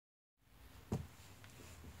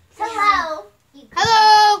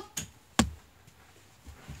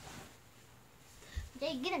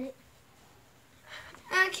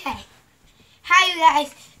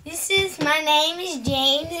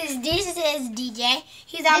DJ.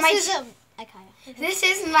 He's on This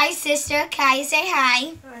is my sister, Akai. Say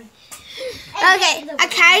hi. Okay,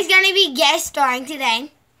 Akai's gonna be guest starring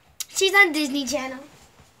today. She's on Disney Channel.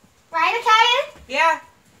 Right, Akaya? Yeah.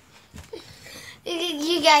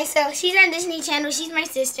 You guys, so she's on Disney Channel. She's my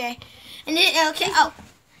sister. And then, okay, oh.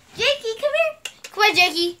 Jakey, come here. Come on,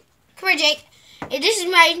 Jakey. Come here, Jake. Hey, this is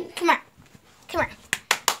my, come on. Come here.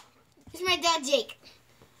 This is my dog, Jake.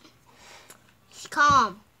 She's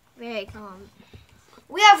calm. Very calm.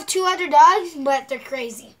 We have 2 other dogs, but they're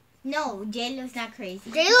crazy. No, J-Lo's not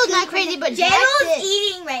crazy. J-Lo's not crazy, but J-Lo's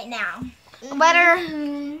eating right now. Butter.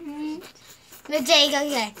 The Jake,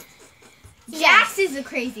 okay. Jax is a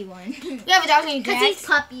crazy one. We have a dog named Jax. Because he's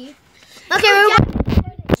puppy. Okay,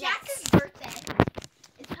 Jax's birthday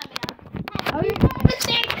is coming up.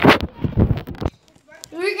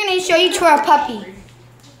 We're going to show you to our puppy.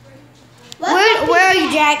 Where are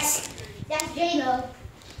you, Jax? That's J-Lo.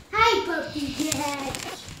 Hi, puppy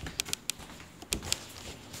Jax.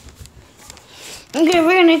 Okay,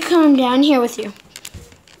 we're going to come down here with you.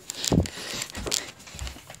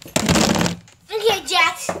 Okay,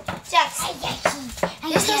 Jax.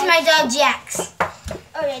 This is my dog, Jax.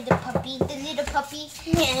 Oh, yeah, the little puppy.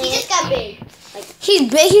 Yeah. He just got big. He's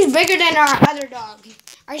big. He's bigger than our other dog.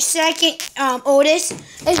 Our second oldest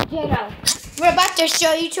is J-Lo. We're about to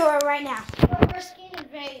show you to her right now. Her skin is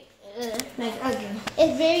very, ugly.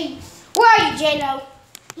 it's very... Where are you, J-Lo?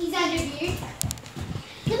 He's under here.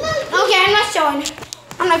 Okay, I'm not showing.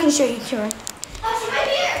 I'm not going to show you to her. Oh, she's right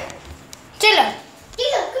here. J-Lo.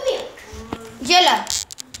 J-Lo, come here. J-Lo.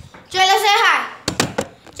 J-Lo, say hi.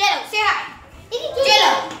 J-Lo, say hi.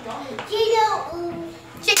 J-Lo. J-Lo.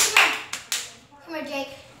 Jake, come here. Come here,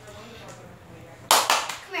 Jake.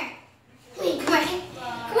 Come here. Come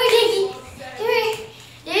here, Jakey. Come here.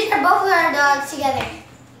 These are both of our dogs together.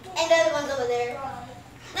 And the other one's over there.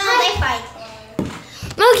 No, they fight.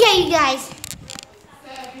 Okay, you guys.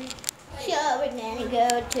 So we're gonna go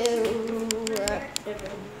to...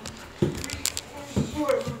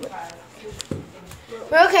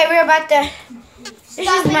 We're about to... This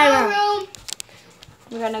is my room.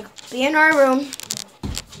 We're gonna be in our room.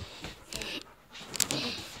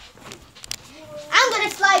 I'm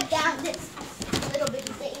gonna slide down this little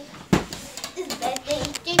bitty thing. This bed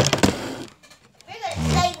thing. We're gonna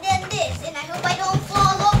slide down this, and I hope I don't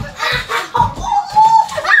fall over.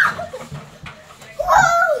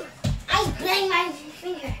 Whoa! I banged my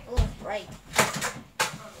finger. Oh, right.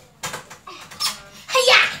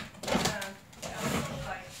 Hiya!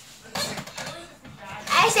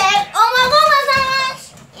 I said, oh my goodness!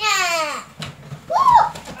 Yeah. Woo!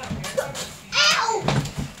 Ow!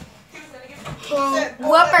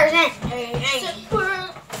 What percent?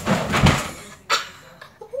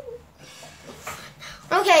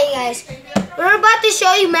 Okay, you guys. We're about to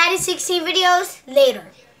show you Madden 16 videos later.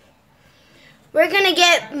 We're going to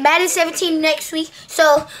get Madden 17 next week.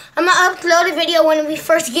 So, I'm going to upload a video when we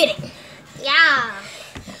first get it. Yeah.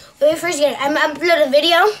 When we first get it. I'm going to upload a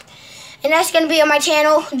video. And that's going to be on my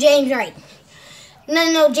channel, James Wright.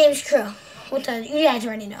 No, James Crew. You guys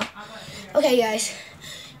already know. Okay, guys.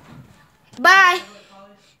 Bye.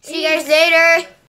 See you guys later.